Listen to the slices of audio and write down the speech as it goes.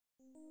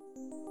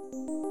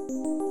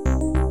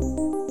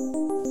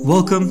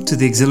Welcome to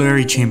the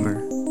Auxiliary Chamber,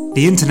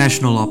 the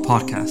International Law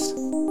Podcast.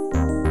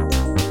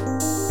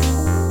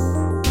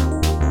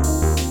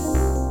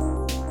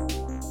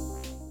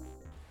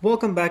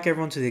 Welcome back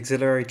everyone to the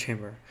Auxiliary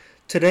Chamber.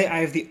 Today I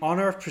have the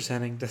honor of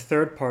presenting the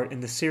third part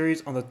in the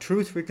series on the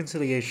Truth,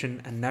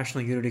 Reconciliation and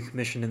National Unity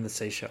Commission in the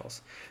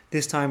Seychelles,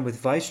 this time with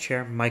Vice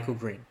Chair Michael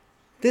Green.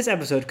 This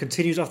episode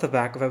continues off the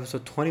back of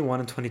episode 21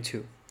 and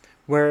 22,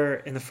 where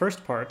in the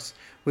first parts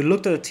we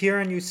looked at the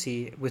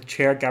TRNUC with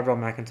Chair Gabrielle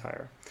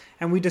McIntyre,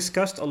 and we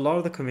discussed a lot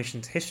of the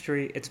Commission's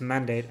history, its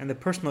mandate, and the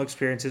personal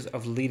experiences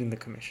of leading the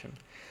Commission.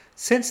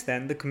 Since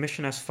then, the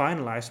Commission has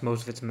finalized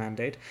most of its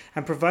mandate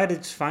and provided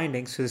its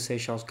findings to the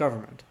Seychelles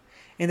government.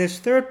 In this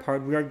third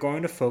part, we are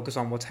going to focus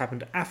on what's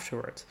happened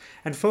afterwards,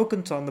 and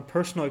focus on the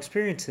personal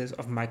experiences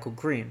of Michael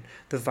Green,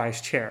 the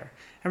Vice Chair,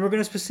 and we're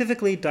going to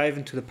specifically dive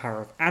into the power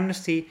of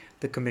amnesty,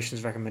 the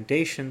Commission's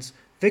recommendations,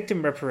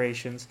 victim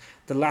reparations,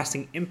 the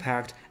lasting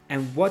impact,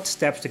 and what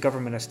steps the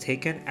government has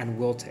taken and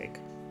will take.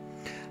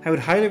 I would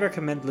highly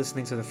recommend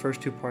listening to the first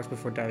two parts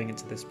before diving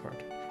into this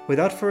part.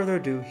 Without further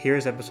ado, here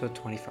is episode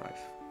 25.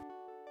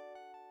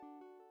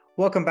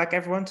 Welcome back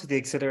everyone to the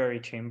Auxiliary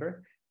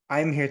Chamber.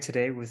 I am here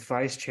today with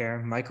Vice Chair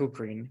Michael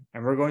Green,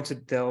 and we're going to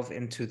delve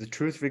into the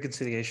Truth,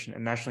 Reconciliation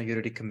and National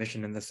Unity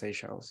Commission in the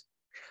Seychelles.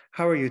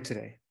 How are you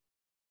today?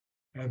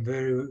 I'm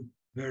very,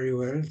 very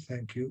well,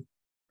 thank you.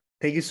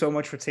 Thank you so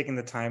much for taking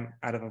the time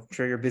out of, I'm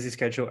sure, your busy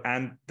schedule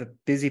and the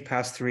busy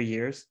past 3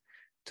 years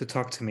to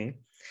talk to me.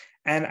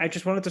 And I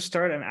just wanted to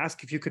start and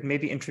ask if you could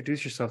maybe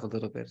introduce yourself a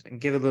little bit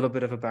and give a little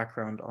bit of a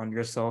background on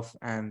yourself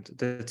and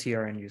the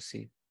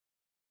TRNUC.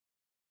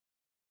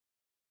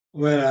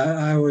 Well,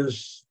 I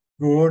was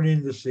born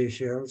in the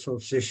Seychelles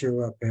of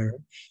Seychelles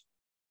parents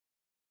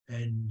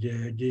and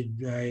did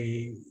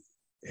my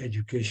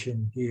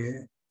education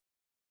here.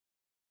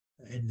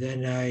 And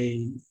then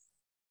I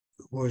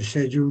was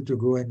scheduled to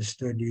go and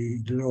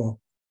study law.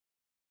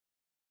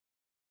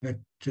 But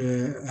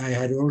I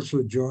had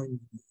also joined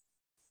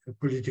a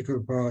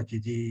political party,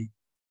 the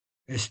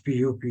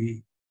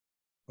SPUP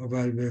of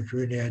Albert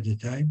Rene at the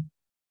time.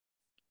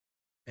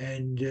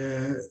 And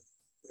a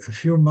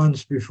few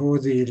months before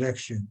the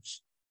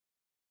elections,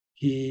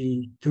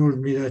 he told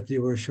me that they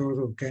were short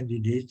of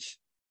candidates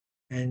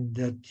and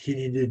that he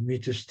needed me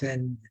to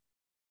stand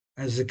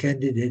as a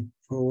candidate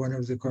for one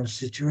of the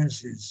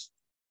constituencies.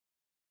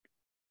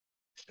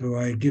 So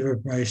I gave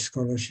up my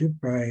scholarship,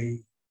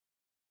 I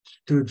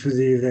stood for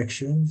the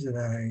elections, and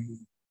I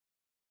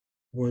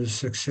was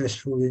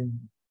successful in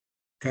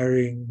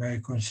carrying my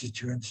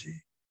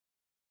constituency.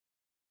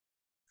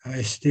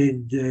 I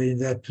stayed in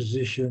that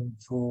position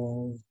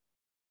for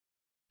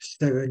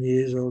 7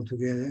 years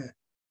altogether.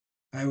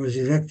 I was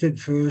elected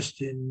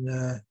first in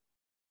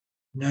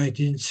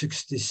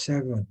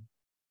 1967.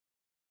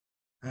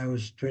 I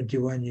was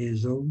 21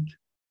 years old.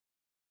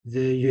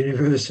 The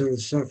universal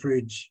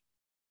suffrage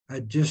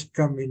had just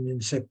come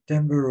in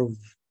September of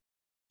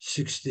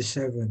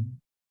 67.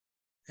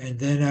 And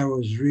then I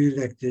was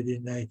re-elected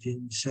in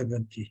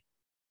 1970.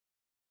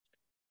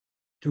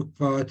 Took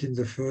part in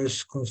the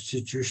first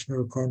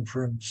constitutional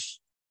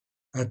conference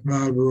at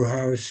Marlborough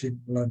House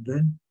in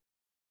London.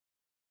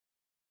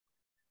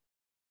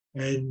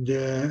 And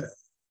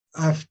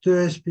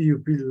after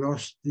SPUP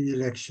lost the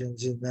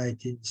elections in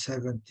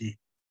 1970,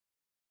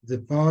 the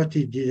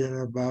party did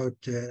about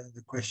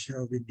the question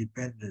of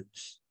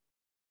independence.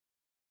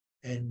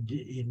 And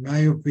in my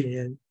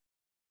opinion,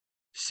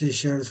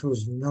 Seychelles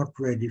was not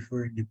ready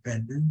for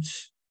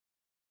independence.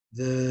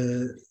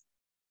 The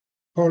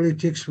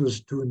politics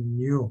was too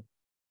new.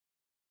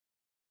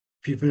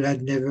 People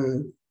had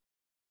never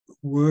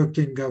worked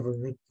in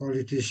government.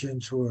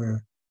 Politicians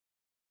were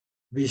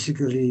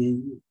basically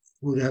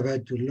would have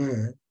had to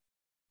learn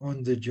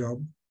on the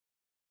job,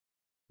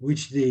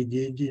 which they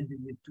did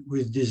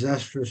with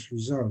disastrous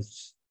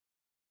results.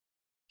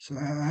 So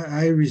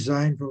I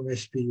resigned from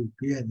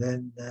SPUP, and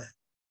then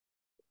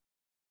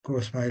of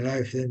course, my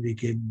life then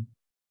became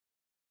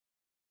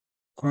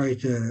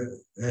quite a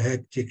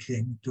hectic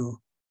thing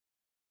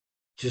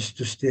just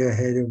to stay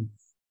ahead of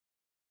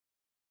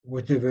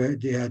whatever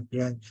they had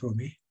planned for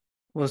me.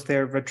 Was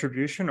there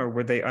retribution or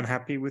were they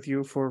unhappy with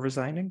you for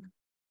resigning?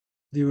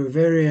 They were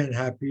very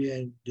unhappy,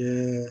 and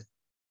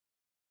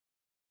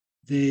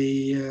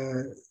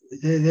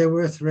there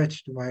were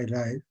threats to my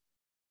life.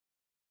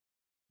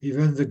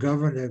 Even the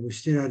governor, we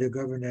still had a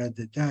governor at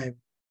the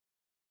time,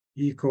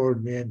 he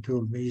called me and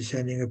told me he's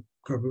sending a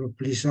couple of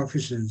police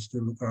officers to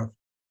look after.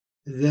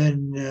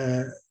 Then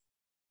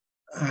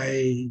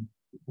I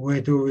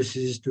went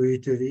overseas to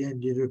Italy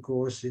and did a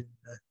course in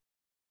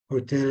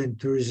hotel and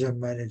tourism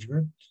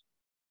management.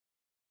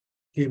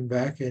 Came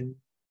back and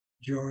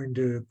joined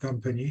a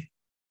company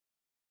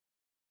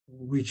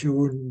which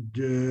owned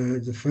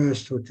the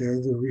first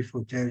hotel, the Reef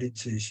Hotel in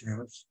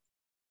Seychelles.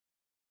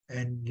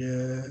 And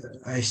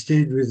I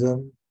stayed with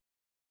them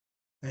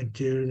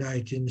until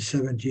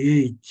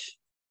 1978.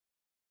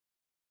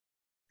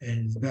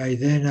 And by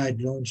then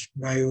I'd launched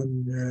my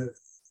own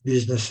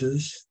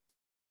businesses.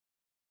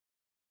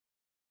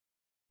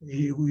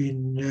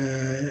 In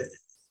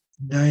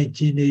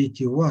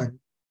 1981,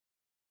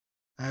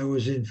 I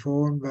was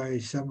informed by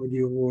somebody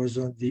who was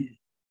on the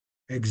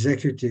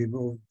executive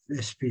of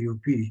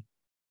SPUP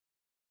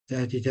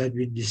that it had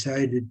been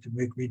decided to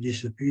make me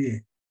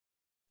disappear,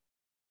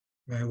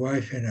 my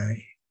wife and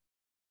I.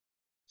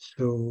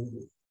 So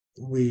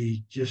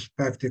we just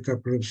packed a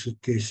couple of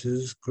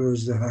suitcases,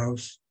 closed the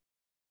house,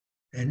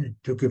 and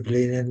took a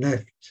plane and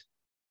left.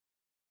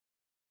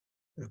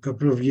 A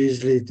couple of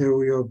years later,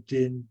 we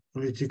obtained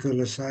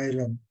political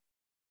asylum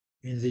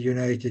in the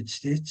United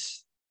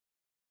States.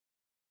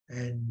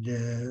 And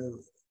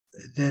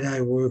then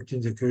I worked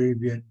in the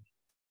Caribbean.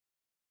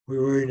 We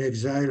were in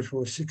exile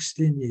for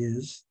 16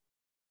 years.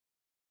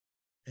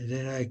 And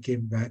then I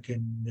came back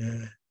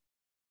and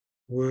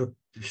worked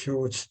a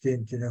short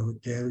stint in a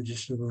hotel,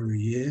 just over a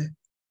year,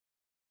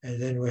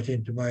 and then went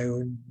into my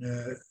own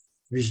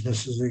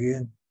businesses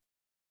again.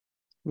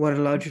 What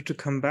allowed you to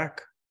come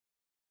back?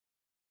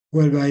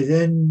 Well, by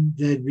then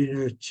there'd been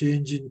a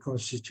change in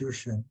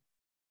constitution.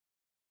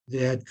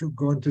 They had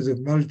gone to the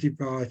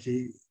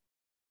multi-party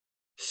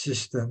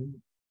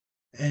system,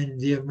 and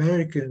the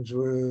Americans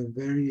were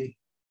very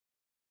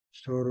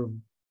sort of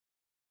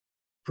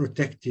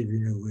protective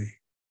in a way.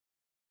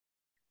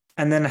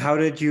 And then how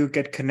did you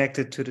get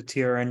connected to the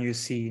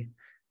TRNUC?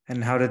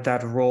 And how did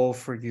that role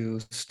for you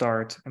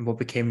start, and what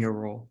became your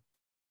role?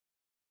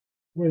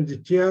 Well, the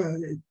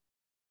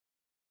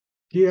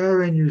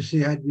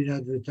TRNUC had been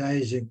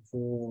advertising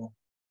for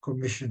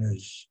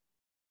commissioners,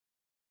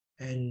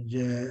 and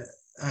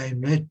I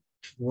met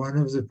one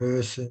of the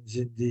persons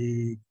in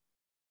the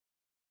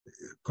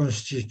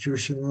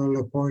Constitutional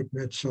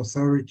Appointments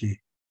Authority,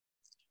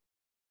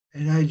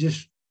 and I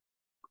just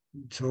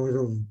sort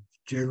of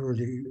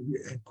generally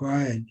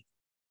inquired,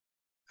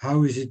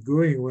 how is it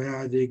going? When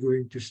are they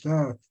going to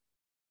start?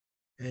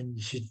 And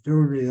she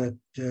told me that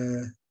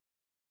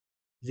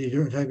they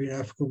don't have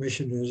enough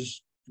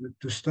commissioners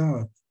to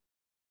start.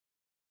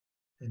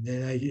 And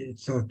then I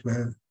thought,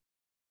 well,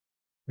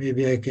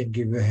 maybe I can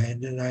give a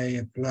hand, and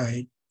I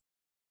applied,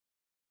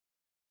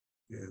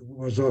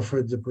 was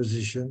offered the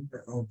position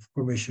of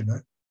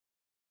commissioner.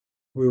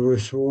 We were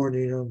sworn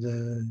in on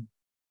the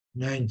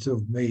 9th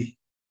of May,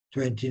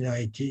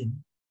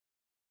 2019.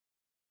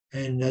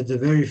 And at the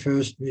very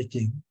first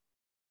meeting,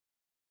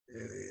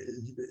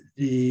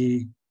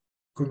 the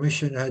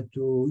commission had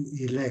to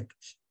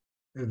elect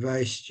a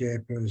vice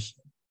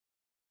chairperson,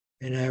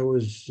 and I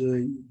was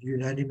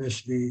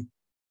unanimously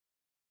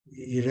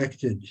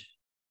elected.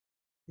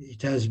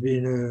 It has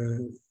been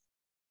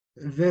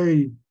a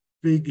very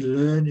big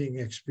learning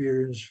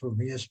experience for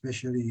me,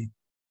 especially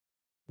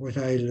what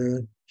I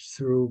learned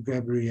through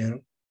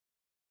Gabrielle,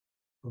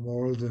 from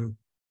all the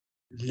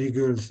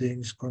legal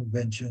things,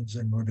 conventions,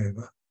 and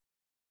whatever.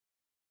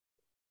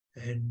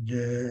 And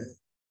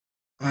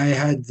I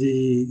had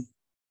the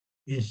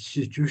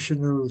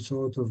institutional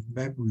sort of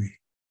memory,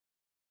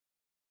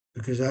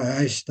 because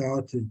I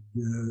started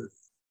with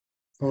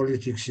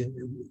politics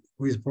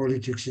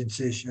in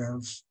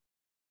Seychelles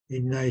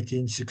in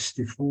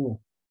 1964.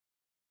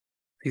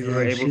 You And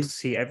were I've able to seen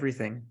see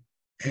everything.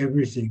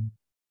 everything.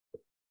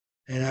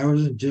 And I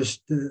wasn't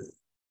just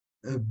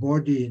a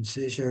body in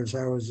Seychelles.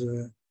 I was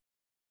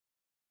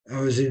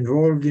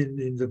involved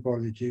in the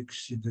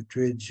politics, in the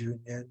trades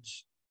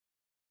unions.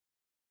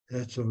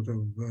 That sort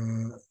of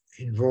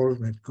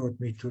involvement got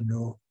me to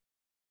know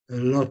a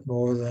lot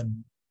more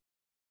than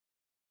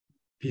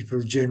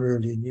people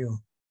generally knew.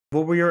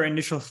 What were your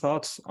initial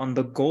thoughts on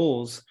the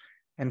goals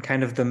and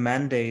kind of the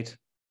mandate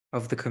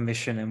of the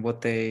commission and what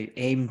they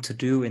aim to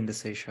do in the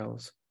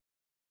Seychelles?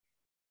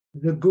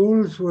 The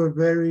goals were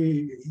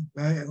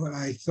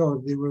I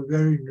thought they were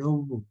very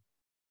noble.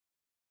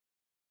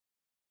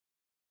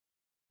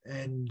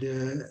 And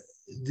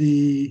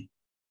the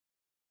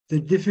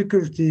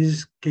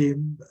difficulties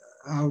came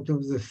out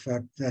of the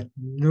fact that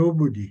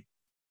nobody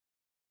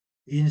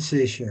in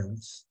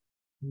Seychelles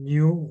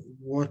knew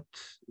what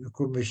the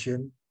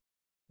commission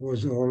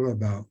was all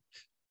about.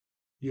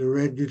 You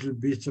read little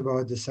bits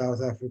about the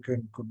South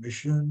African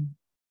Commission,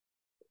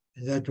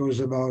 and that was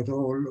about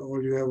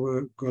all you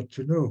ever got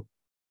to know.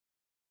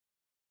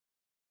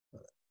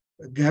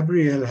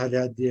 Gabrielle had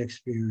had the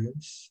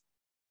experience,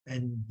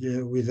 and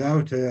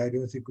without her, I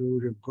don't think we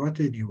would have got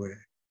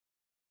anywhere.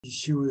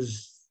 She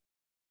was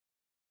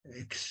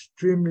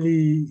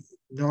extremely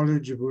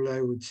knowledgeable,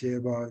 I would say,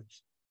 about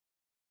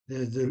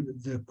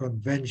the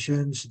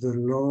conventions, the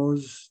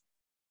laws,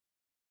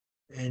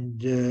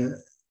 and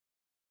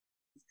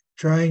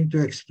trying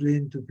to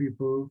explain to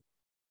people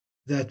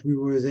that we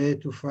were there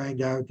to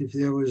find out if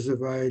there was a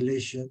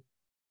violation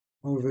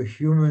of a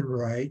human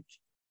right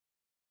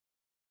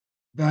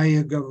by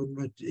a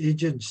government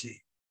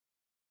agency.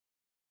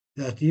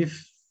 That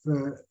if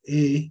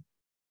A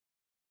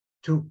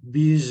took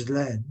B's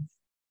land,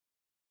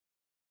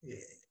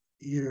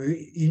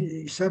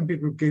 some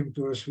people came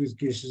to us with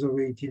cases of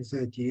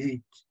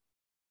 1838,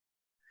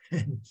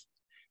 and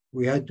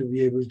we had to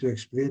be able to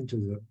explain to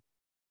them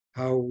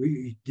how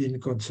it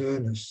didn't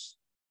concern us.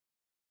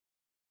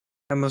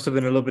 That must have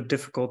been a little bit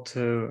difficult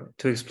to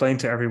explain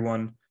to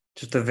everyone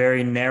just a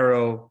very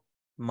narrow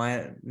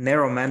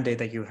mandate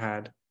that you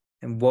had,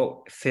 and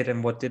what fit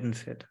and what didn't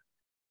fit.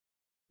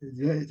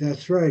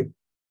 That's right.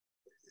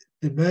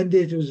 The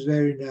mandate was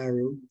very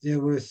narrow. There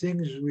were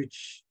things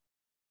which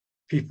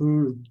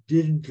people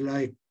didn't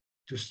like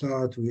to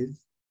start with,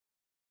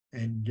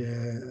 and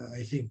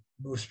I think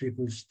most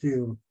people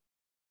still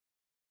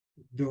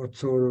don't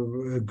sort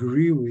of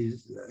agree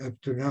with up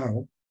to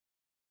now.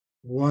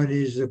 One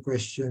is the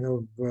question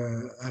of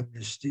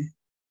amnesty,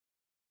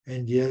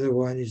 and the other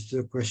one is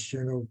the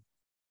question of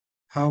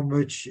how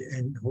much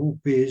and who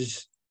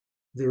pays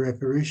the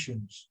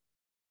reparations.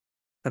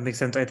 That makes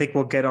sense. I think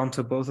we'll get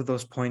onto both of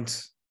those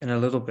points in a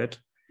little bit.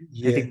 I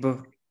Yeah, think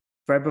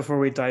right before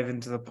we dive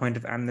into the point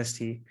of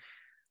amnesty,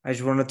 I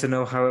just wanted to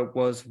know how it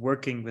was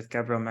working with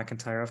Gabrielle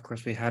McIntyre. Of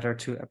course, we had our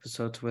 2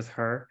 episodes with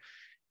her,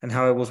 and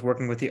how it was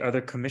working with the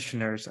other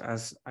commissioners,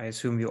 as I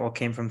assume you all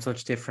came from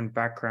such different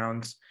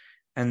backgrounds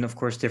and, of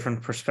course,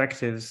 different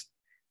perspectives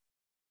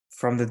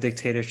from the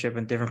dictatorship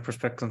and different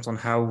perspectives on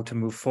how to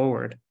move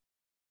forward.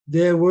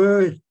 there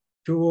were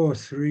 2 or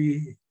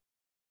 3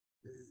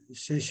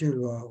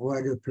 Seychelles who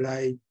had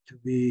applied to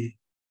be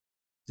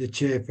the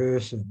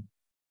chairperson,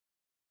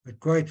 but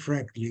quite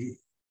frankly,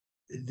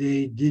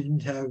 they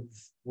didn't have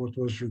what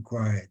was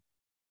required.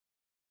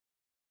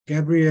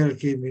 Gabrielle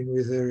came in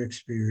with her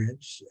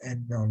experience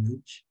and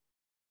knowledge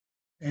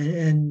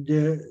and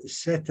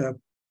set up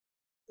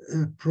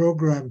a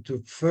program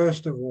to,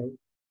 first of all,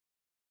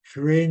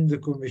 train the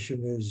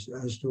commissioners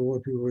as to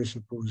what we were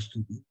supposed to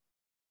do,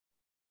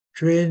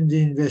 train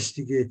the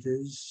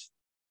investigators,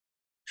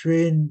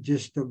 train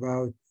just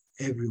about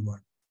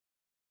everyone.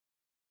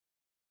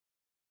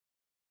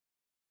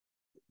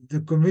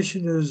 The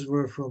commissioners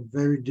were from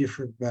very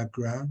different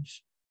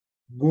backgrounds,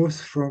 both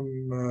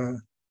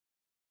from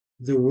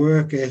the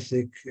work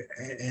ethic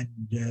and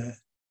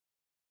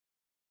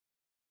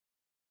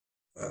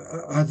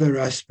other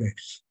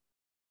aspects.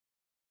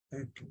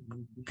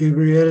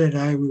 Gabrielle and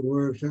I, we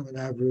worked on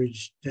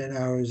average 10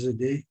 hours a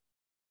day,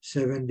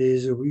 7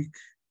 days a week.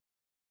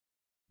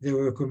 There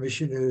were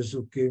commissioners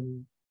who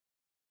came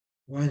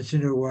once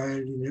in a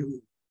while,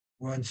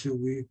 once a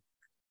week,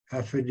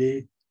 half a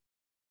day,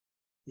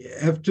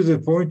 up to the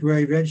point where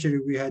eventually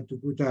we had to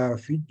put our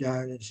feet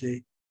down and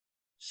say,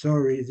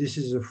 sorry, this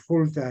is a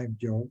full-time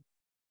job.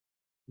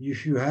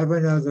 If you have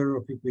another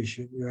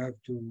occupation, you have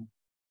to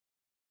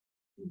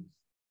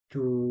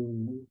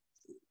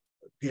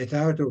get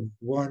out of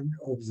one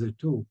of the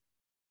two.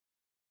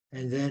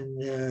 And then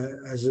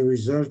as a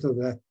result of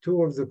that,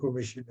 2 of the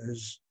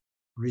commissioners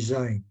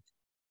resigned.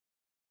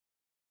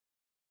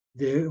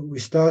 We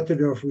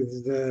started off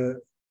with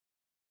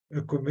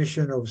a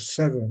commission of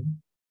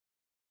 7.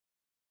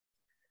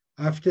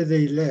 After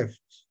they left,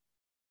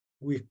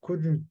 we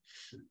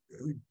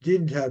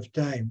didn't have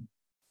time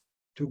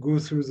to go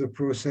through the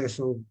process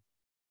of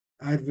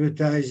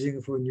advertising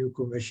for new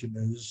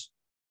commissioners.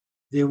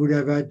 They would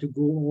have had to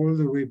go all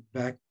the way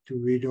back to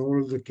read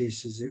all the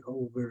cases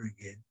over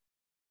again.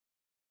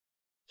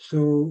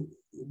 So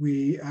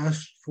we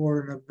asked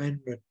for an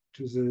amendment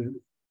to the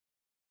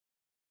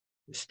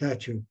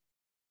statute,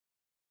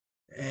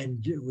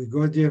 and we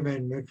got the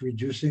amendment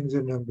reducing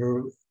the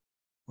number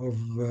of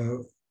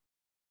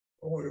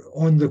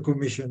on the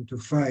commission to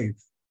 5,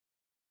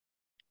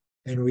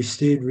 and we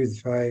stayed with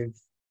 5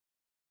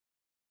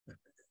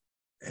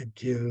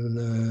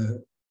 until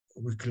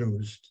we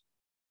closed.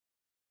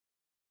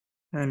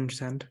 I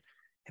understand.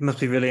 It must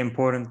be really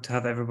important to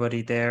have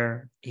everybody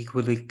there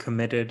equally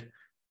committed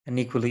and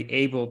equally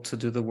able to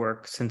do the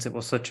work, since it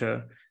was such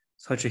a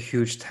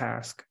huge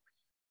task.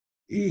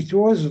 It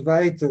was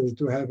vital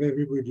to have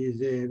everybody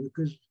there,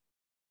 because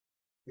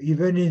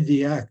even in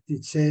the act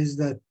it says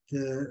that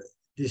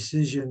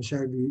decision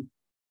shall be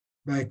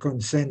by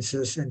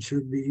consensus and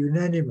should be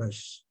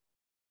unanimous.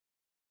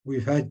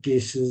 We've had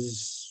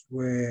cases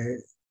where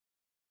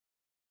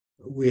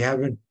we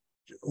haven't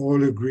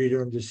all agreed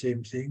on the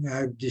same thing.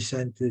 I've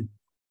dissented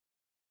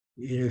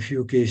in a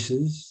few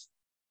cases,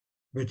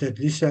 but at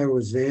least I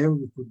was there.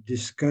 We could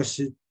discuss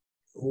it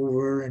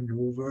over and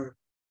over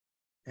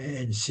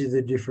and see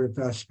the different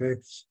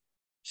aspects.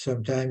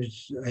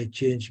 Sometimes I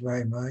change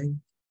my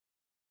mind,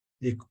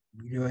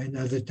 and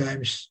other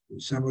times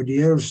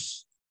somebody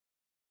else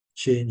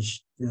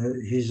changed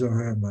his or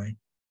her mind.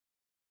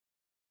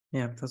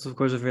 Yeah, that's of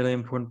course a really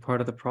important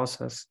part of the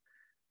process.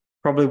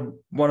 Probably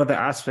one of the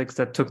aspects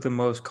that took the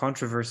most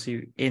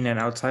controversy in and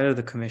outside of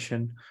the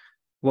commission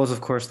was,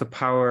 of course, the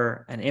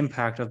power and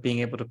impact of being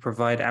able to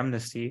provide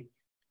amnesty.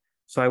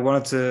 So I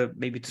wanted to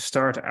maybe to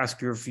start to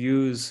ask your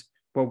views.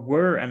 What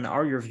were and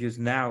are your views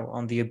now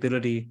on the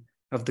ability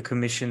of the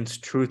commission's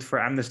truth for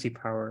amnesty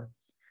power,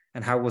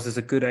 and how was this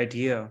a good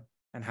idea,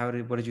 and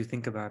what did you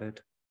think about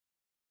it?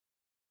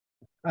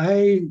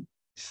 I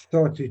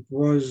thought it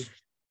was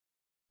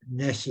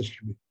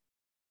necessary,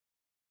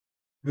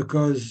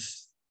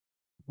 because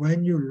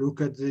when you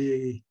look at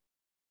the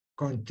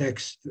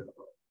context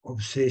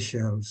of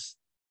Seychelles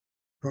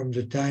from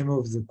the time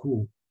of the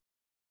coup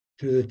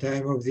to the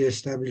time of the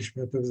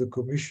establishment of the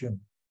commission,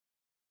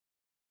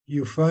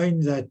 you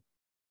find that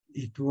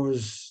it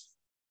was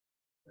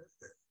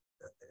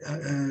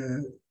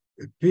a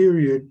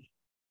period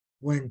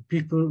when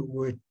people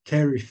were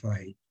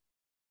terrified.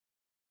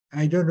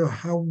 I don't know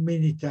how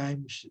many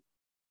times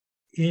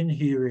in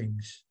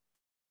hearings,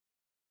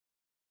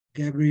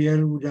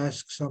 Gabrielle would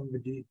ask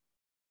somebody,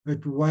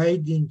 but why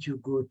didn't you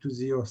go to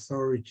the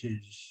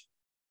authorities?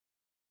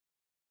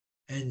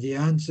 And the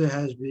answer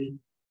has been,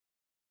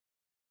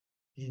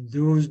 in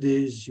those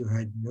days, you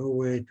had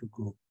nowhere to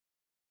go.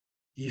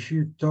 If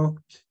you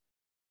talked,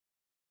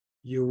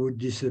 you would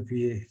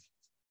disappear.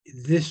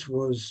 This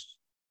was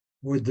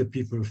what the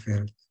people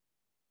felt.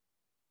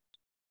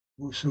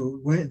 So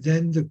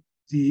then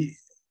the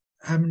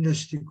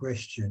amnesty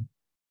question,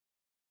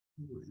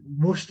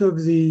 most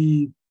of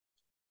the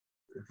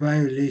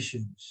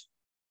violations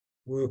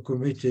were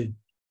committed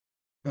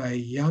by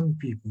young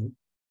people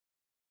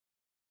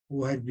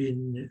who had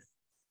been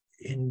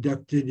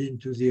inducted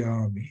into the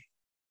army,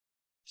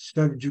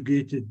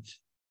 subjugated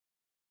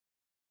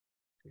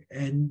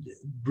and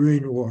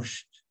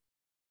brainwashed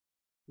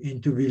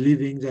into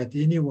believing that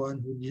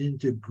anyone who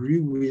didn't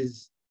agree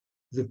with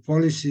the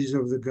policies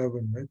of the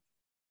government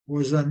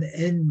was an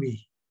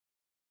enemy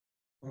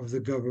of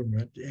the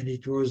government, and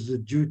it was the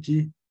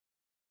duty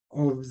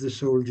of the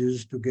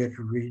soldiers to get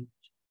rid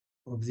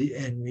of the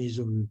enemies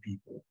of the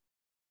people.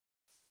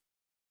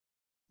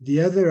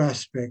 The other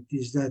aspect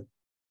is that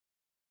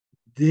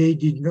they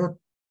did not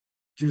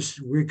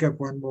just wake up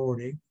one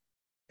morning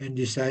and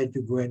decide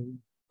to go and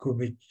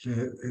commit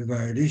a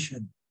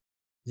violation.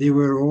 They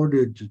were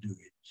ordered to do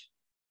it.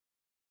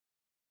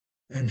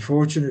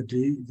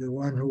 Unfortunately, the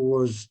one who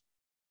was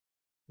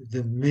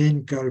the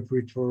main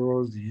culprit for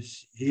all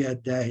this, he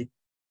had died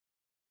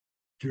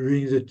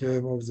during the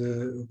term of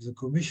the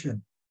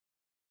commission.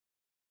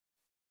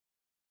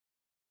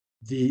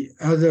 The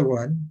other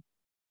one,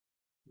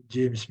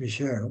 James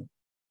Michel,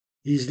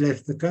 he's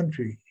left the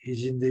country.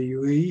 He's in the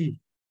UAE.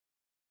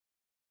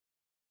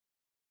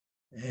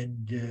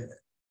 And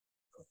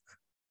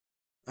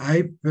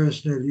I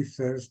personally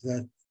felt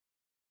that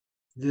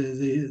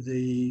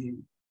the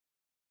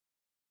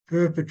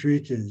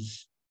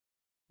perpetrators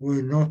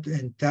were not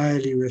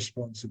entirely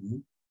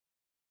responsible,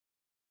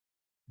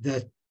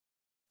 that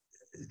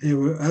there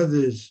were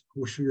others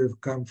who should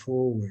have come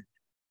forward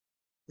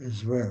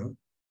as well.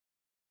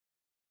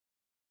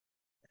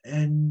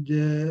 And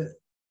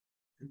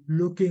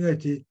looking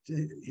at it,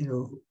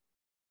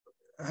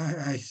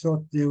 I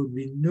thought there would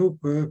be no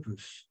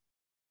purpose.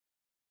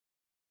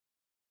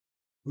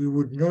 We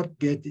would not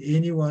get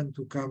anyone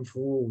to come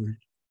forward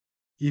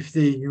if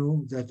they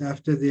knew that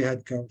after they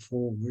had come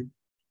forward,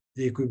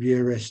 they could be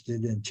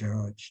arrested and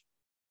charged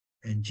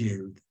and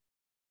jailed.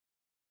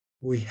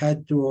 We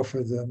had to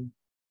offer them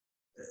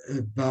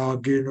a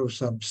bargain of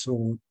some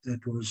sort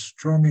that was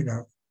strong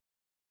enough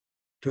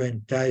to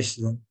entice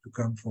them to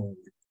come forward.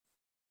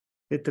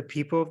 Did the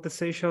people of the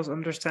Seychelles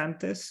understand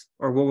this,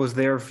 or what was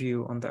their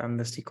view on the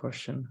amnesty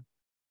question?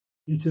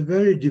 It's a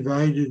very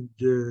divided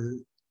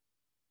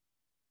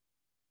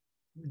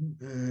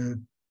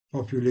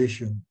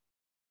population.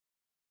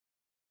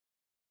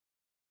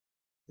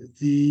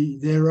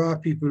 There are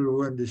people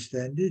who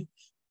understand it.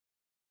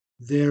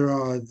 There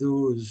are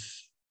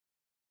those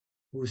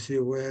who say,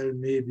 well,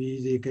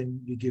 maybe they can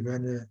be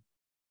given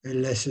a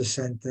lesser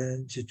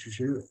sentence. It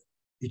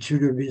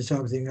should have been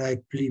something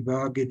like plea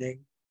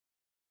bargaining.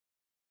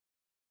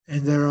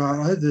 And there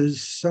are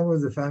others, some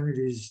of the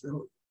families,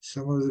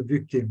 some of the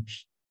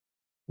victims,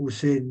 who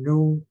say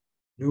no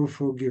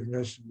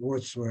forgiveness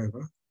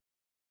whatsoever.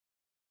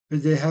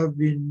 But there have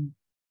been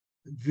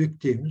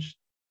victims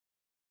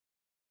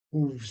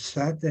who've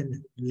sat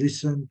and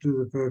listened to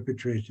the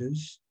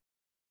perpetrators,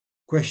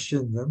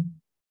 questioned them,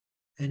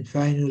 and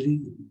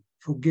finally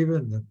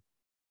forgiven them.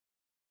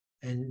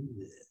 And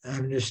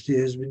amnesty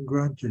has been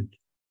granted.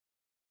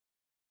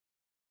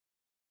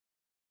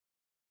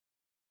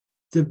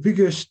 The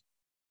biggest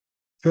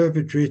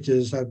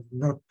perpetrators have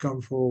not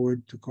come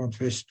forward to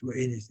confess to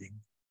anything.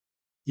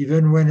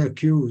 Even when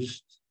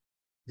accused,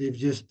 they've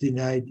just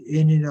denied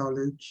any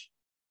knowledge.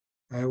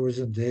 I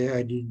wasn't there,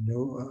 I didn't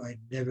know, I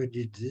never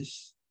did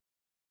this.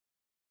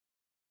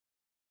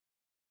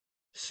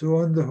 So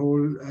on the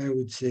whole, I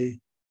would say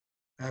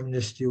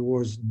amnesty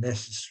was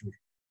necessary.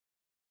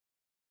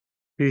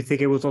 Do you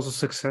think it was also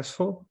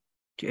successful?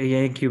 I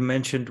think you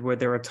mentioned where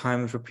there are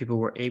times where people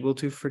were able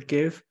to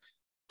forgive.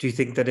 Do you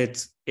think that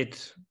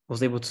it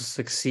was able to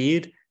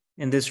succeed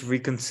in this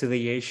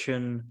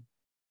reconciliation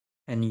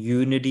and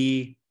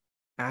unity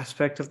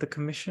aspect of the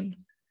commission?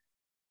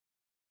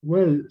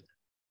 Well,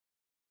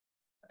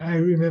 I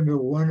remember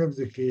one of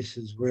the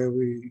cases where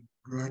we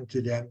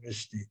granted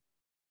amnesty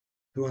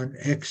to an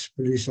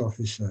ex-police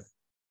officer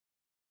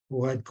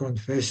who had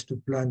confessed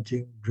to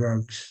planting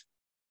drugs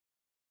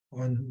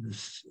on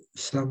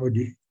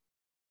somebody,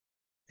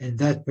 and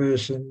that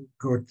person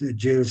got a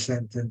jail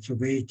sentence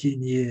of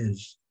 18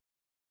 years.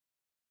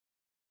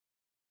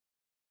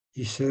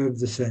 He served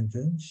the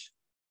sentence,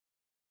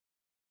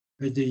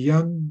 but the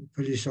young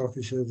police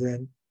officer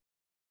then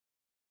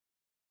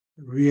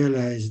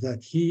realized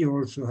that he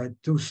also had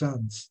two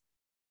sons,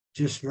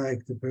 just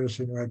like the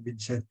person who had been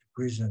sent to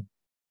prison.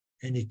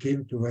 And he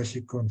came to us,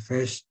 he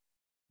confessed,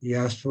 he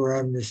asked for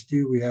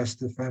amnesty, we asked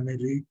the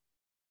family,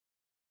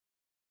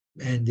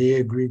 and they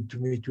agreed to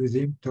meet with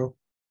him, talk.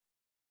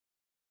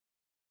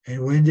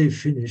 And when they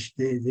finished,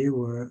 they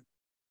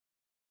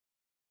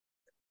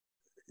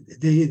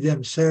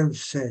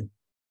themselves said,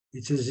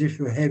 it's as if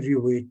a heavy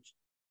weight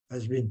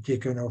has been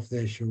taken off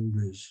their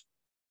shoulders.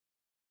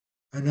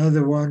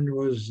 Another one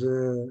was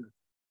a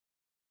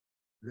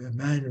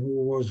man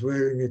who was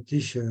wearing a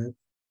t-shirt,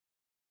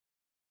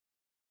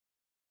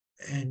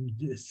 and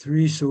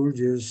three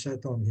soldiers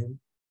sat on him,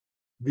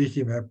 beat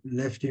him up,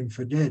 left him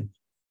for dead.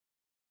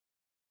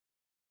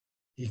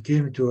 He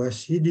came to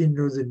us. He didn't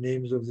know the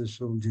names of the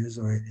soldiers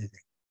or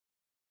anything.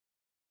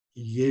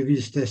 He gave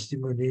his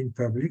testimony in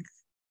public.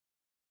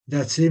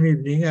 That same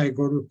evening, I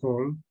got a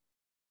call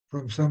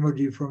from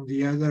somebody from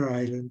the other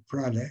island,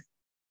 Prale,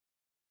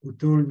 who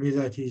told me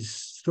that he's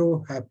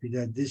so happy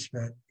that this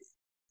man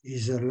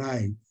is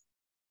alive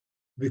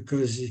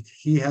because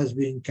he has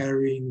been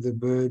carrying the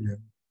burden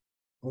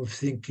of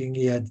thinking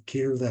he had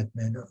killed that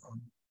man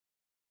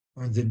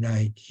on the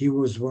night. He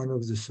was one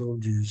of the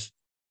soldiers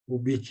who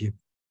beat him.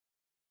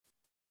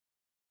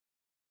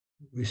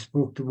 We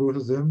spoke to both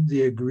of them.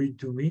 They agreed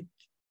to meet.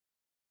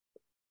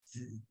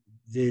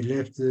 They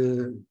left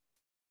the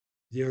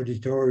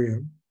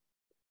auditorium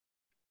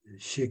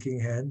shaking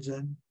hands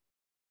and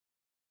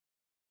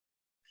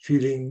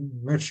feeling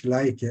much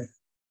lighter.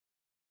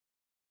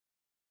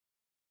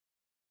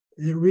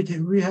 The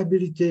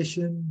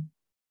rehabilitation,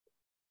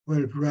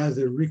 well,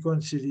 rather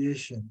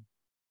reconciliation,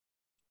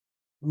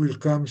 will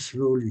come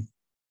slowly.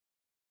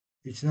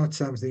 It's not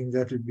something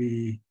that will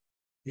be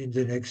in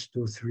the next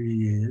 2 or 3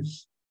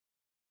 years.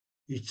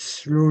 It's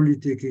slowly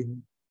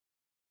taking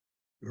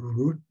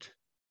root.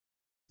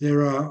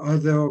 There are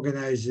other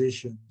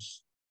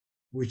organizations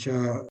which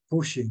are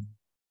pushing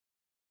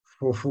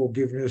for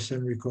forgiveness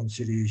and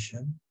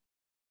reconciliation.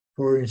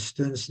 For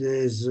instance,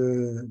 there's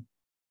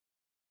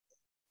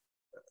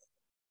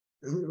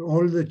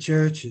all the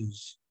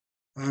churches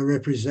are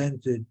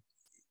represented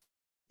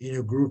in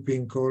a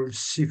grouping called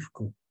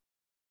SIFCO.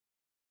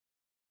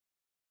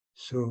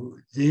 So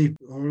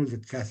all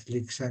the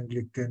Catholics,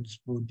 Anglicans,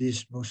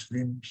 Buddhists,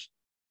 Muslims,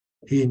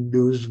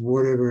 Hindus,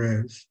 whatever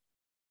else,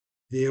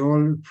 they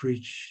all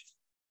preach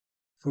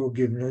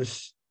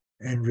forgiveness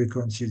and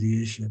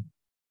reconciliation.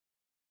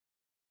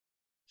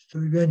 So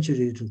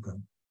eventually it will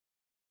come.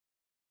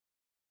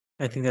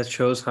 I think that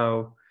shows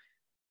how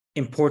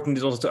important it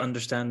is also to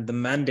understand the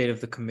mandate of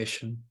the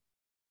commission.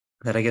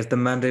 That I guess the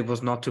mandate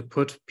was not to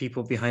put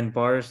people behind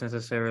bars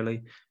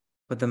necessarily,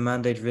 but the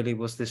mandate really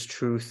was this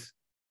truth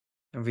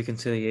and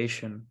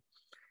reconciliation.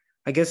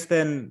 I guess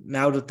then,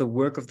 now that the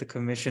work of the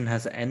commission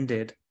has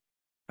ended,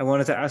 I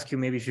wanted to ask you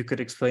maybe if you could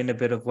explain a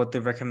bit of what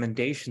the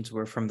recommendations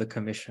were from the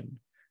commission.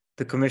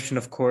 The commission,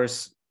 of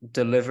course,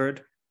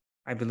 delivered,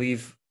 I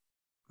believe,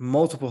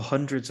 multiple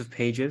hundreds of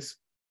pages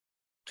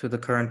to the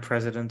current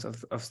president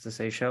of the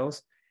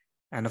Seychelles.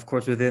 And of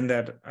course, within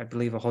that, I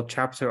believe a whole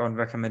chapter on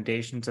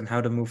recommendations and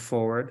how to move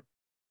forward.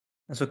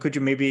 And so could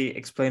you maybe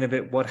explain a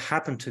bit what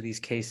happened to these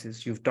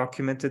cases? You've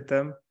documented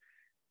them,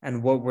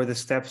 and what were the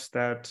steps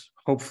that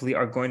hopefully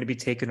are going to be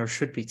taken or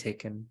should be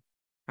taken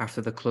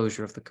after the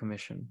closure of the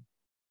commission?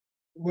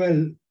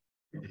 Well,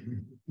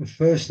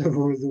 first of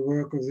all, the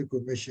work of the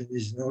commission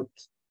is not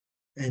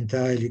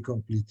entirely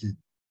completed.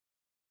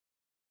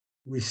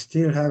 We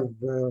still have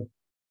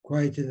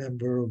quite a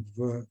number of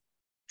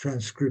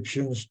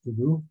transcriptions to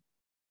do,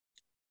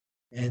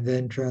 and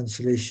then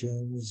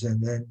translations,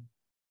 and then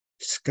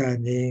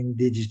scanning,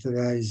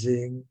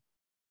 digitalizing,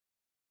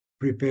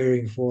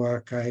 preparing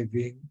for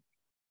archiving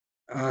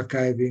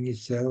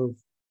itself.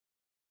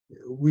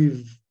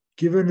 We've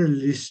given a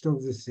list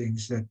of the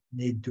things that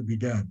need to be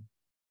done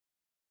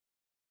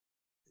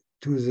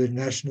to the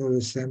National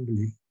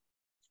Assembly,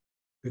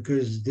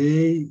 because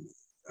they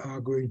are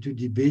going to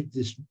debate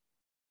this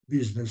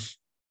business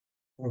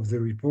of the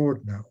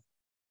report now.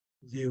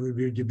 They will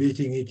be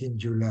debating it in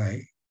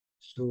July,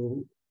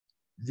 so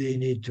they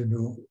need to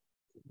know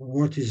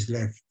what is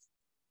left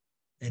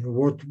and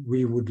what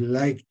we would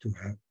like to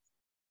have.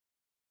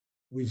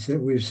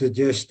 We've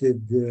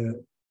suggested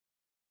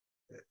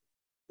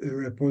a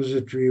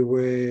repository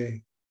where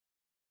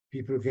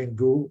people can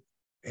go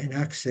and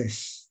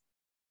access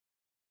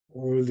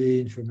all the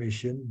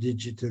information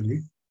digitally.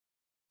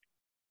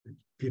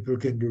 People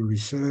can do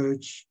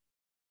research.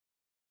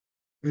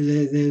 But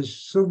there's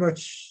so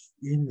much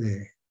in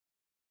there.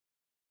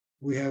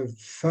 We have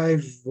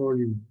 5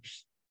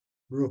 volumes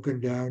broken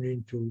down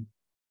into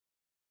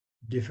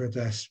different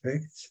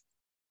aspects.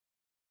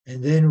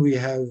 And then we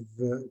have,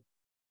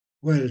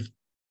 well,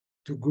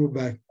 to go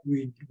back,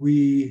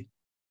 we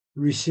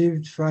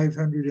received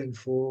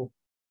 504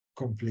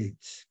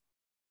 complaints.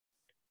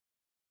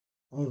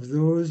 Of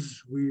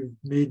those, we've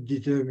made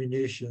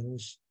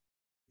determinations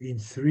in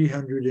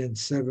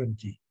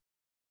 370.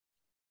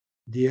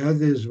 The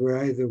others were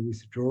either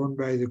withdrawn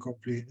by the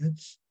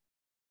complainants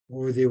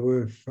or they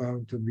were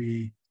found to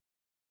be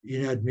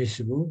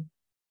inadmissible,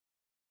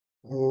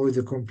 or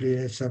the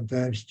complainant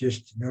sometimes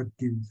just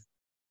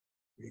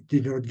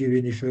did not give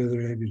any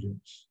further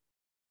evidence.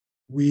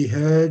 We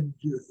heard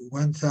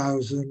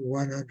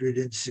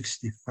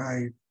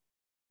 1,165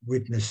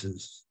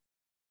 witnesses.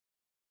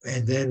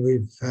 And then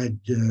we've had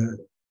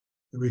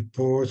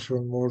reports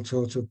from all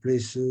sorts of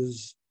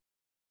places,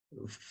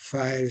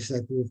 files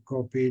that we've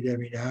copied,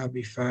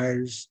 army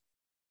files,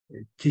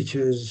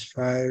 teachers'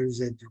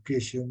 files,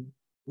 education,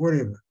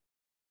 whatever.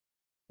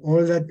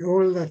 All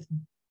that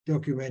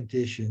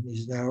documentation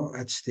is now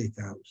at State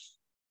House.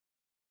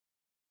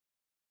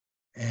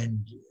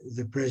 And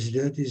the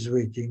president is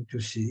waiting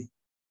to see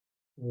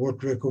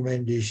what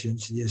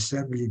recommendations the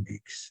Assembly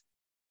makes.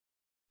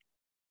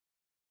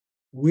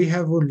 We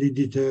have only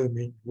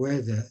determined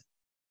whether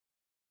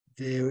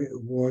there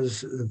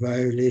was a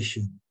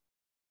violation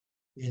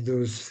in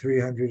those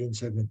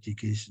 370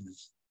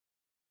 cases.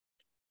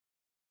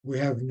 We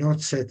have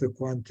not set a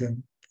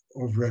quantum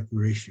of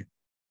reparation,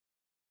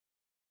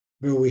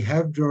 but we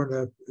have drawn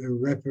up a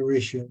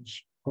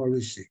reparations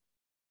policy.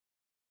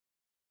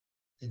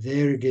 And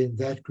there again,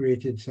 that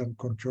created some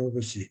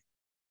controversy.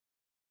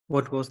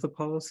 What was the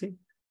policy?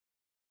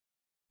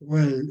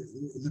 Well,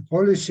 the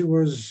policy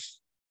was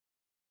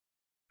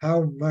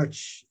how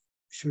much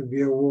should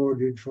be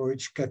awarded for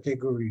each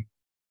category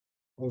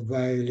of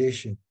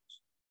violations.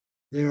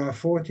 There are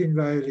 14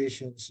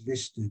 violations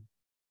listed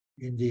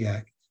in the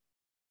Act,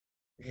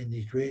 and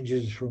it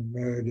ranges from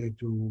murder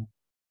to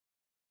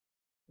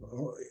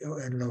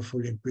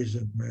unlawful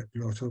imprisonment,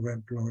 loss of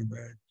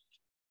employment,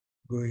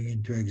 going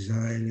into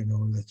exile, and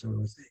all that sort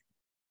of thing.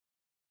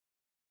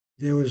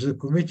 There was a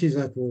committee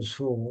that was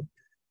formed,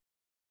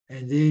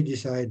 and they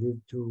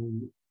decided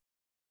to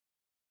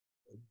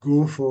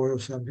go for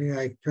something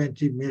like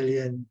 20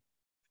 million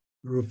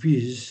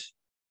rupees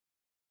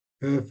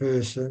per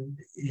person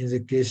in the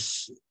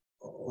case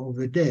of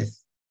a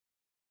death.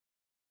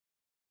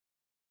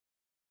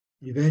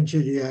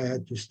 Eventually, I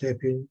had to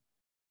step in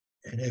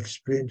and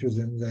explain to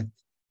them that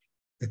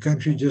the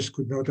country just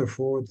could not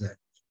afford that.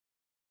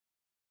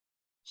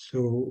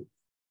 So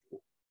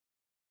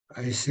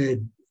I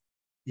said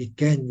it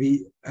can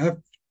be up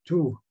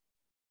to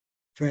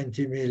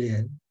 20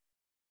 million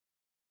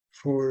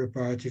for a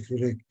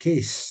particular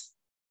case,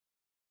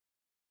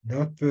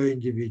 not per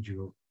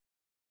individual.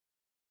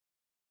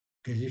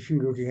 Because if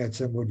you're looking at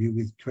somebody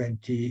with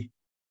 20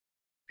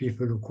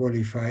 people who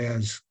qualify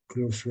as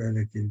close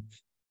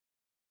relatives,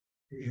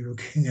 you're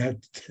looking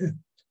at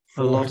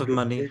A lot of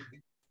money.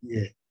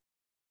 Yeah.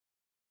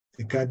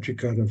 The country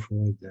can't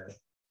afford that.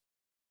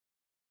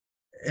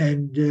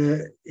 And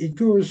it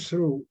goes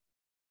through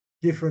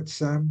different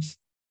sums.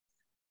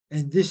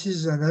 And this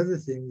is another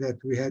thing that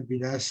we had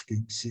been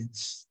asking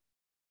since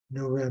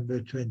November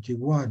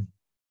 21,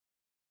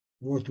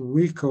 what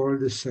we call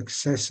the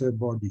successor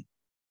body.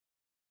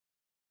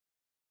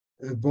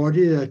 A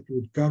body that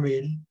would come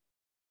in,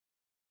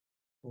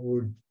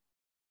 would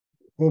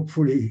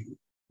hopefully,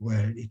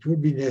 well, it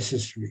would be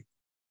necessary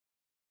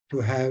to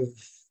have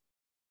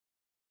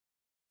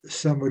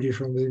somebody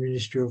from the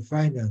Ministry of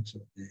Finance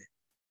up there,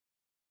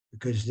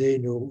 because they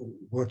know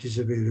what is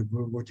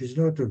available, what is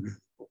not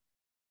available.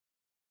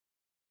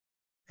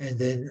 And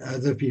then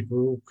other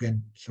people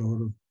can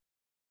sort of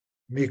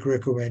make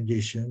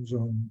recommendations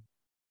on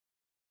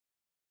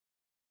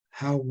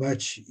how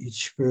much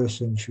each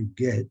person should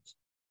get.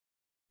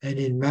 And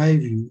in my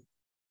view,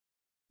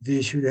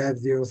 they should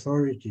have the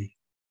authority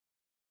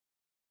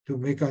to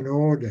make an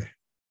order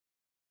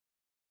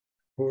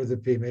for the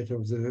payment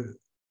of the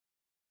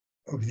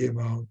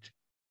amount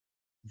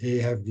they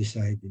have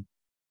decided.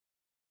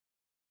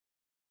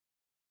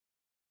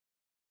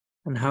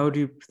 And how do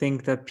you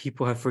think that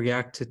people have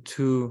reacted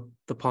to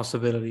the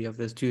possibility of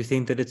this? Do you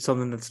think that it's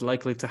something that's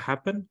likely to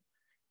happen?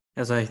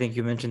 As I think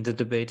you mentioned, the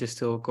debate is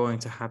still going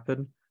to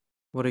happen.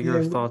 What are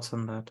your thoughts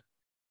on that?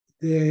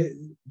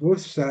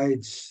 Both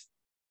sides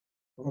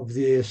of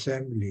the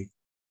assembly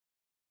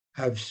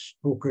have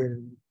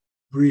spoken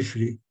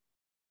briefly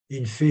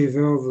in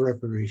favor of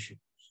reparations.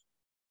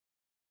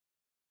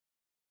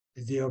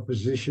 The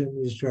opposition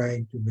is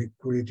trying to make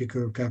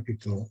political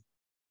capital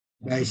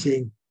by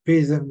saying,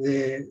 pay them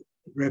their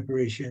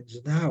reparations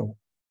now.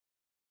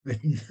 But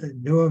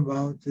no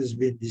amount has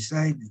been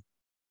decided.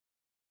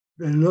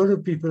 A lot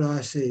of people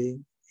are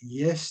saying,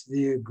 yes,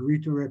 they agree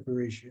to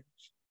reparations,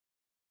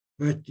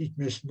 but it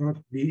must not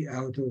be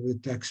out of the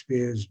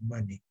taxpayers'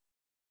 money.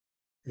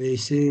 They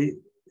say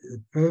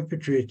the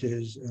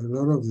perpetrators, a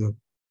lot of them,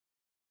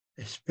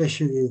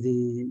 especially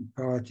the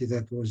party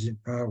that was in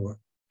power,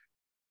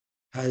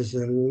 has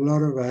a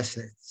lot of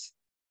assets,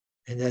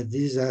 and that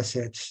these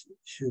assets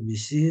should be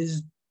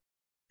seized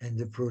and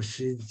the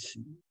proceeds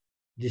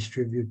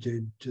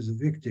distributed to the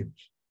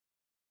victims.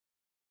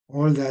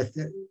 All that,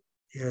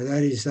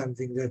 that is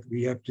something that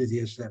we have to the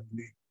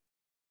assembly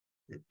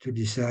to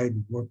decide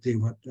what they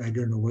want. I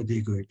don't know what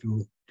they're going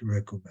to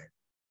recommend.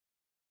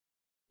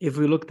 If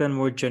we look then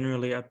more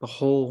generally at the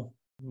whole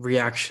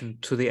reaction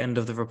to the end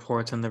of the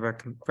report and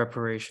the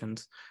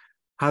reparations,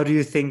 How do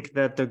you think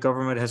that the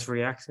government has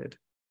reacted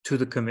to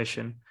the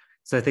commission?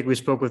 So I think we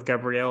spoke with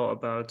Gabrielle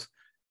about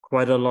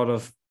quite a lot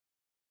of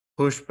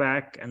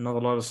pushback and not a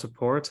lot of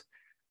support.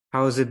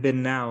 How has it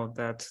been now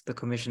that the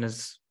commission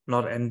has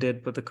not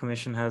ended, but the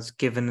commission has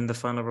given in the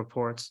final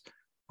reports?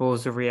 What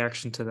was the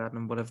reaction to that,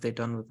 and what have they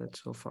done with it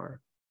so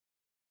far?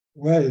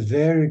 Well,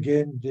 there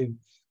again,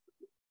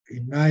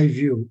 in my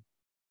view,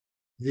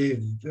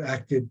 they've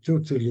acted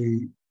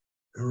totally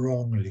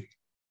wrongly.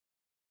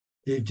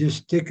 They've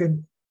just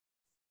taken,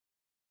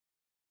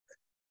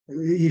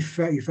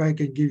 if I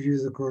can give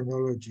you the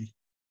chronology,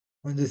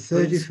 on the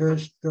Please.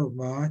 31st of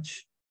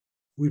March,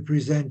 we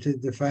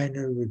presented the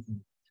final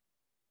report.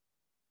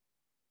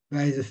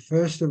 By the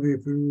 1st of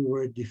April, we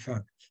were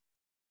defunct.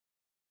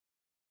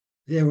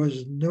 There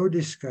was no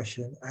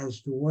discussion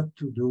as to what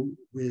to do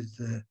with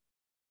the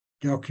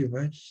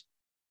documents,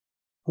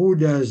 who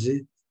does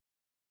it.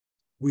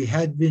 We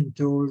had been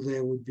told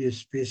there would be a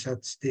space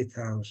at State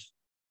House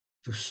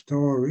to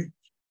store it,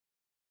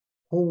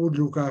 who would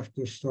look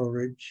after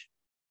storage,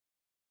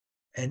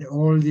 and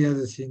all the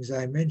other things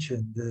I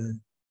mentioned, the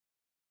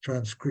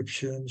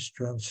transcriptions,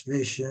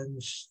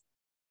 translations,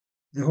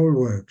 the whole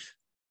works.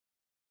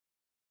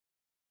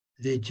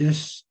 They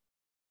just,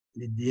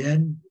 in the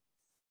end,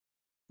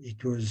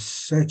 it was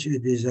such a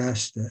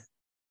disaster.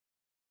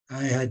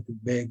 I had to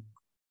beg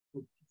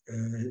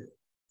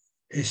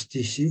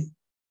STC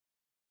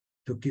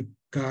to keep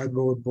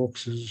cardboard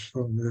boxes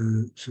from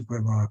the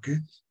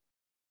supermarket,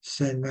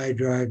 send my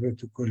driver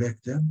to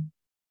collect them.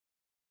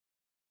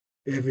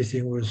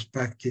 Everything was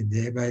packed in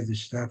there by the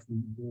staff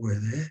who were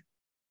there.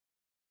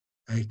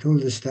 I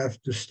told the staff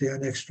to stay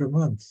an extra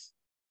month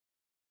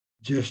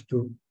just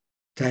to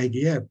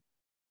tidy up.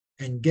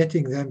 And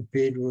getting them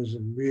paid was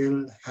a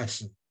real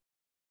hassle.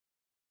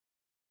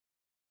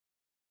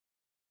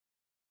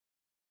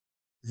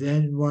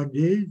 Then one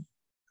day,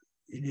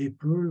 in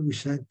April, we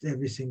sent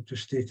everything to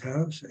State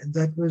House, and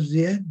that was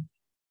the end.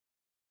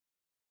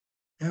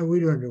 Now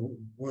we don't know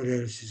what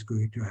else is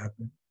going to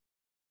happen.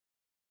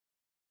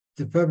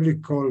 The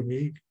public called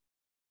me.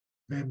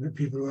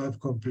 People who have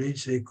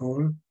complaints, they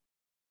call.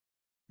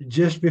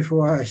 Just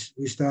before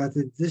we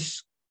started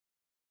this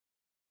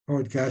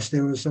podcast,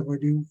 there was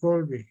somebody who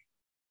called me.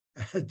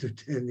 I had to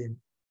tell him,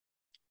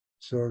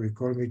 sorry,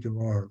 call me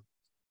tomorrow.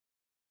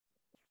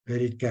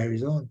 But it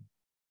carries on.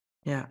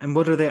 Yeah, and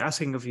what are they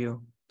asking of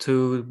you?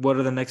 What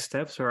are the next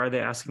steps, or are they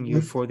asking you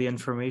for the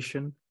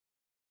information?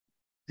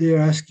 They're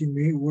asking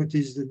me what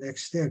is the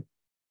next step.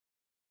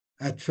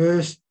 At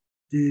first,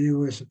 they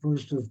were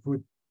supposed to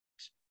put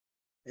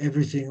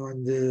everything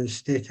on the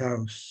State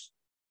House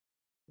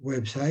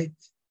website.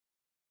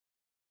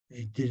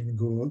 It didn't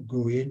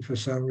go in for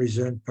some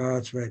reason.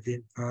 Parts went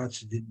in,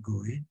 parts didn't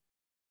go in.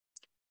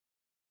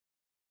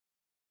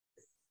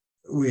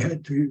 We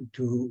had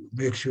to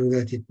make sure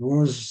that it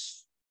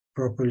was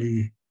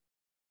properly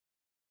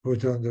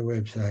put on the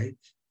website,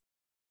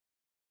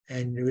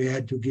 and we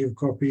had to give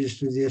copies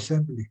to the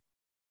Assembly.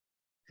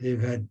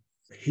 They've had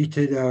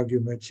heated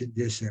arguments in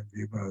the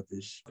Assembly about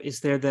this. Is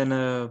there then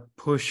a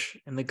push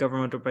in the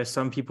government or by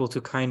some people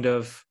to kind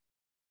of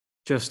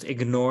just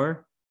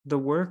ignore the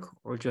work,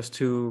 or just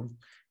to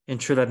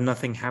ensure that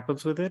nothing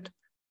happens with it?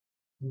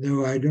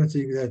 No, I don't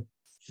think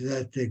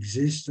that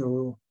exists.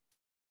 Or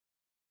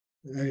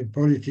I mean,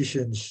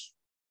 politicians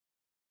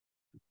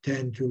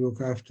tend to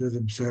look after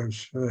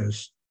themselves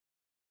first,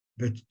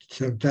 but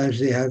sometimes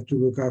they have to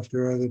look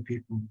after other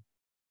people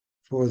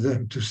for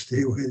them to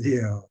stay where they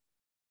are.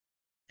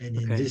 And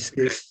in this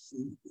case,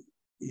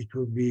 it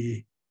would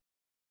be,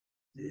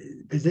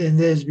 but then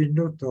there's been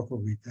no talk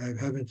of it.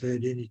 I haven't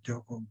heard any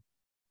talk of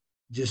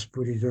just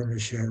put it on a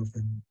shelf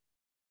and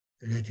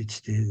let it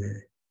stay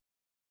there.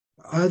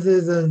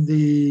 Other than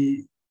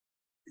the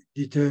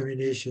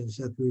determinations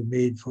that we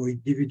made for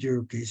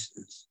individual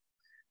cases,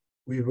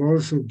 we've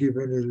also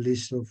given a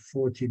list of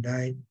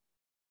 49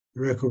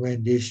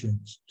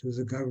 recommendations to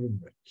the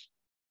government.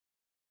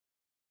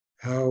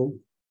 How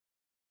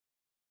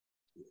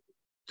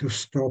to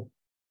stop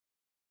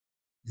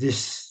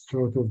this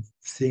sort of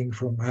thing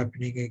from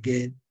happening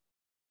again,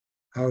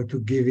 how to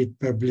give it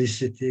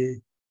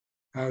publicity,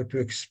 how to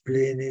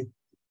explain it.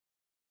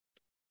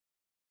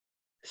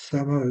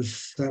 Some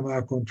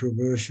are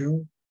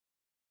controversial.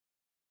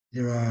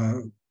 There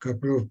are a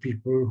couple of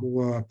people who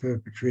are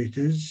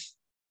perpetrators.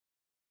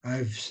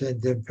 I've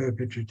sent them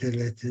perpetrator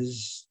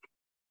letters,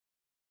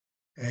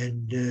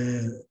 and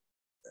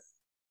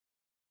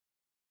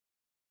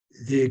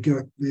they've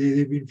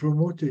been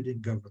promoted in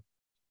government.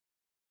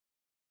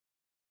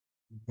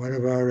 One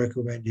of our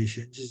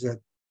recommendations is that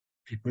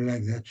people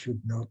like that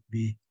should not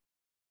be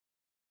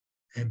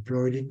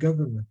employed in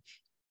government.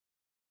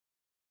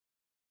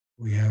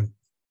 We have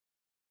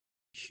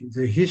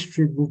the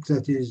history book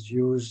that is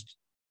used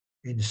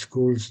in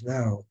schools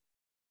now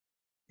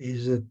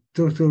is a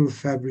total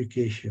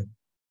fabrication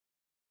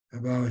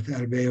about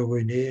Albert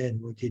René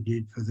and what he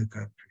did for the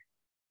country.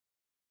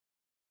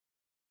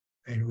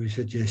 And we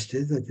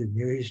suggested that a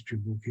new history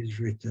book is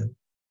written,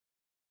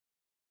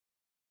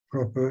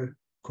 proper,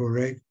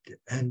 correct,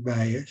 and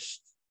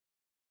biased,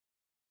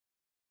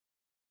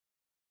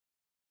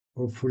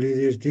 hopefully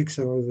they'll take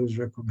some of those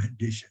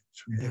recommendations.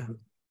 Yeah.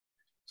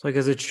 So I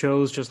guess it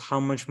shows just how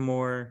much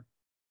more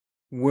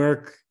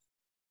work,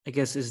 I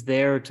guess, is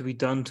there to be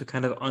done to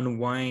kind of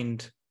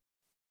unwind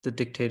the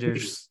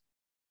dictator's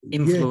Yeah,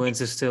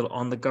 influence is still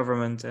on the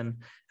government, and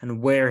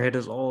where it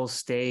has all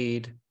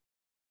stayed,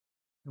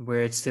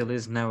 where it still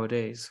is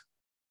nowadays.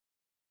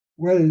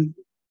 well,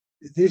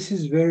 this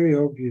is very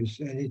obvious,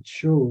 and it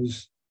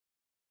shows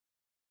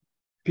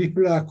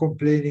people are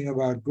complaining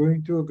about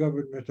going to a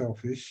government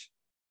office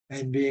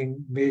and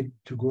being made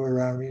to go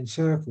around in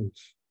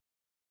circles.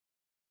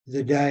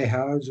 The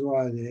diehards who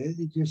are there,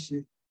 they just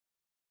say,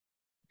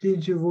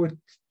 didn't you vote?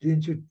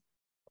 Didn't you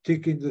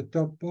tick in the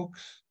top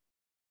box?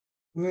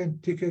 Go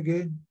and tick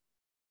again.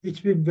 It's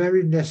been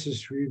very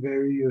necessary,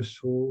 very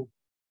useful.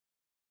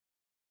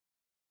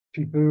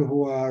 People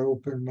who are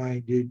open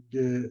minded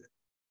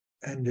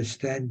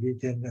understand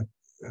it and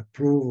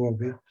approve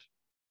of it.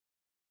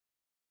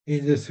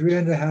 In the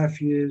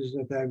 3.5 years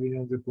that I've been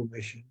on the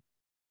commission,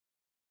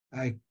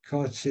 I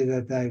can't say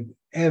that I've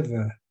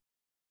ever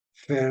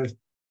felt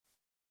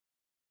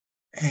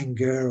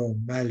anger or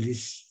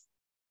malice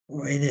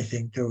or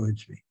anything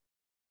towards me.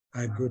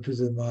 I go to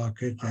the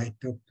market, I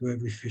talk to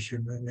every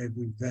fisherman,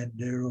 every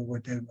vendor or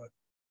whatever.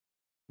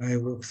 I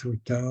walk through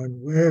town,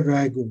 wherever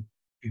I go,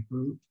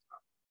 people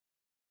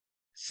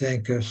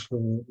thank us for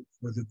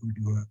the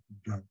good work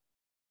we've done.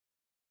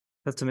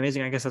 That's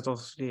amazing. I guess that's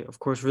also, of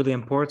course, really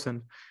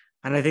important.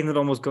 And I think that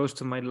almost goes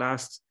to my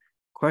last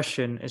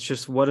question. It's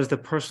just, what has the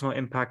personal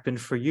impact been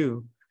for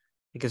you?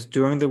 Because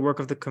during the work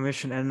of the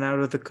commission and now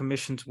that the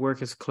commission's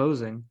work is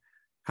closing,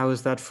 how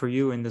is that for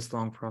you in this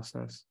long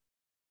process?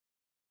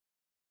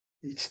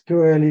 It's too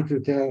early to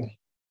tell.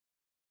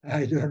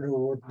 I don't know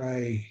what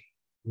my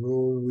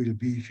role will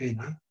be, if any,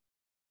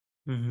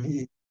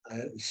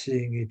 Mm-hmm.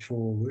 seeing it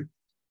forward.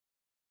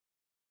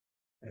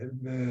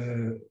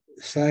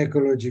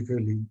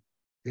 Psychologically,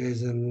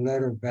 there's a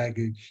lot of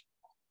baggage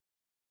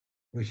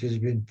which has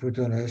been put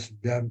on us,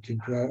 dumped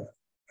into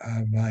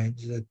our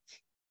minds, that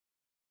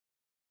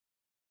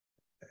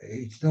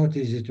it's not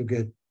easy to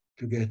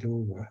get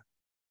over.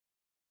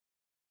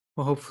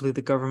 Well, hopefully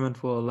the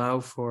government will allow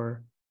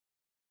for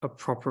a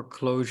proper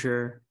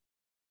closure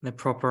and a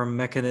proper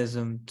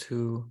mechanism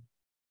to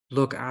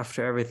look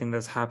after everything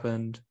that's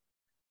happened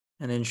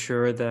and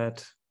ensure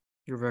that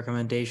your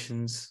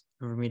recommendations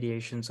and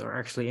remediations are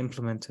actually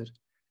implemented.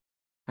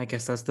 I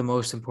guess that's the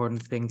most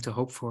important thing to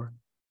hope for.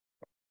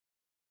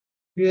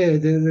 Yeah,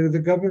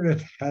 the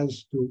government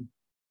has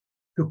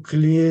to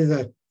clear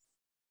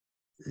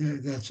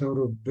that sort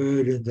of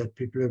burden that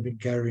people have been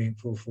carrying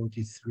for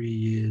 43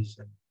 years.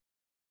 And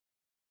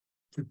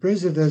the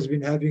president has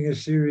been having a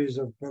series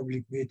of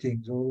public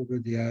meetings all over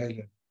the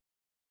island.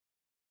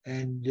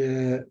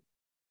 And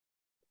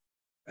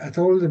at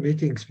all the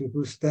meetings,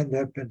 people stand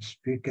up and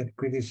speak and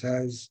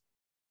criticize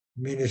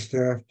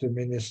minister after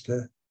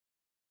minister.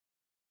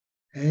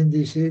 And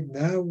they said,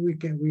 now we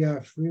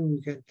are free,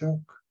 we can talk.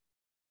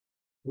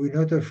 We're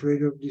not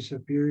afraid of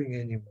disappearing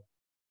anymore.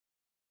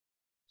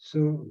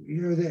 So,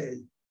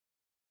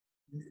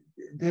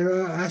 there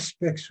are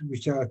aspects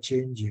which are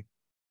changing.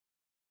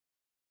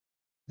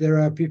 There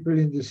are people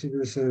in the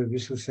civil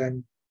service who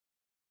send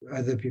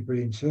other people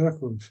in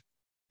circles,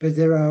 but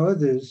there are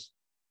others.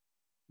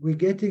 We're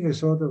getting a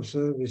sort of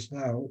service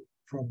now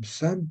from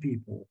some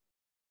people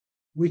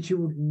which you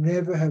would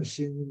never have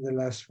seen in the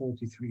last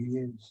 43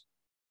 years.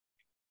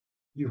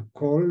 You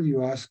call,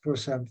 you ask for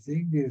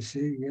something, they'll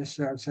say, yes,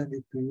 I'll send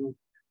it to you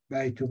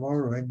by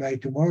tomorrow. And by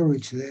tomorrow,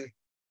 it's there.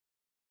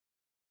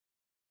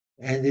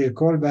 And they'll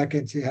call back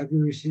and say, have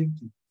you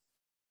received it?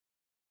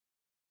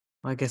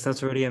 I guess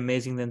that's really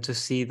amazing then to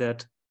see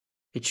that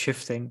it's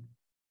shifting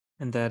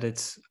and that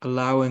it's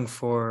allowing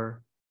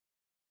for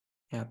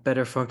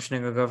better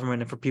functioning of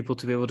government and for people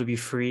to be able to be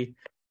free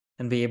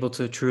and be able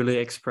to truly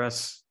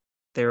express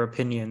their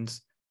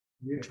opinions,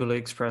 truly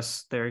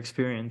express their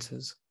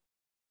experiences.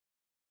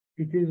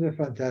 It is a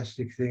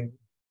fantastic thing.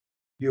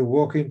 You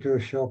walk into a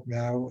shop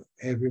now,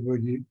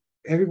 everybody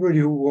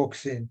who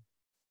walks in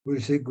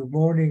will say, good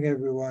morning,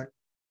 everyone.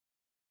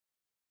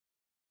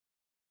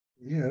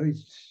 You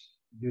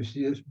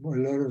see a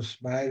lot of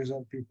smiles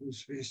on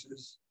people's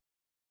faces.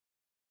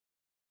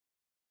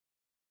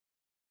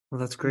 Well,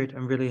 that's great.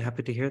 I'm really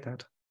happy to hear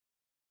that.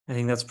 I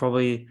think that's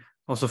probably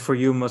also for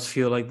you must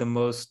feel like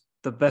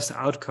the best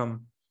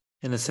outcome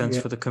in a sense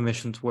for the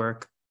commission's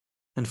work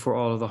and for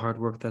all of the hard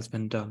work that's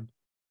been done.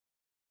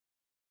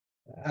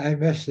 I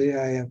must say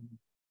I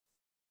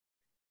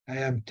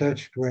am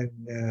touched when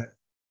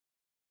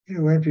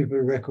people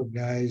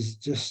recognize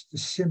just the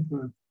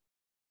simple,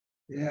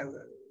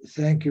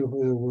 thank you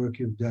for the work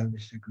you've done,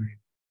 Mr. Green.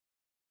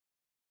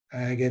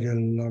 I get a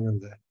lot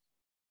of that.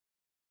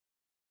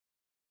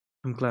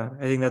 I'm glad.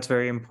 I think that's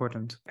very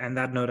important. And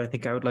that note, I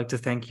think I would like to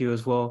thank you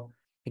as well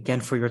again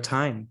for your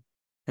time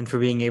and for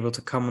being able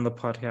to come on the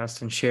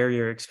podcast and share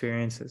your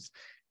experiences.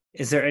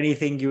 Is there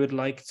anything you would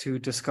like to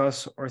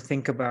discuss or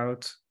think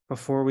about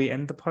before we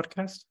end the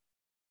podcast?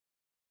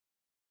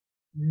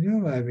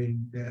 No, I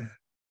mean,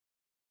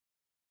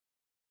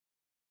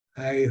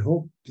 I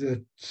hope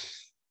that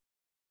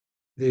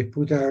they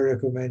put our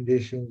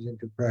recommendations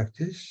into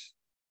practice,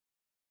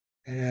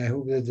 and I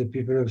hope that the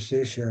people of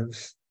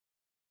Seychelles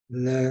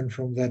learn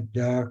from that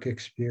dark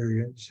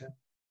experience and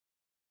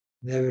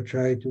never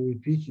try to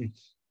repeat it.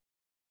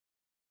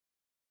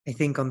 I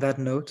think on that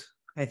note,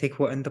 I think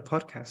we'll end the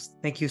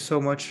podcast. Thank you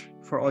so much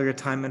for all your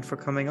time and for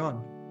coming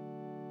on.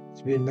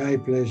 It's been my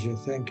pleasure.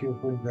 Thank you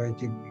for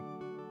inviting me.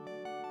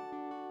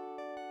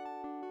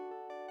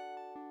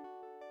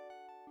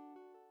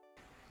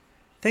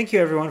 Thank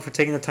you everyone for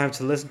taking the time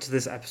to listen to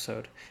this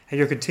episode and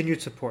your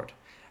continued support.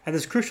 At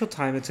this crucial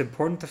time, it's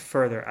important to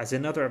further, as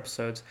in other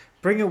episodes,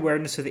 bring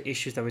awareness to the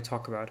issues that we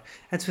talk about,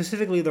 and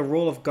specifically the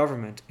role of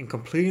government in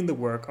completing the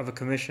work of a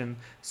commission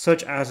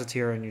such as the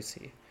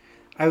TRNUC.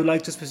 I would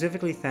like to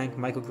specifically thank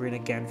Michael Green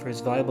again for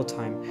his valuable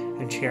time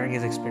and sharing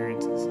his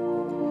experiences.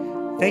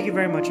 Thank you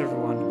very much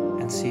everyone,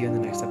 and see you in the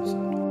next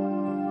episode.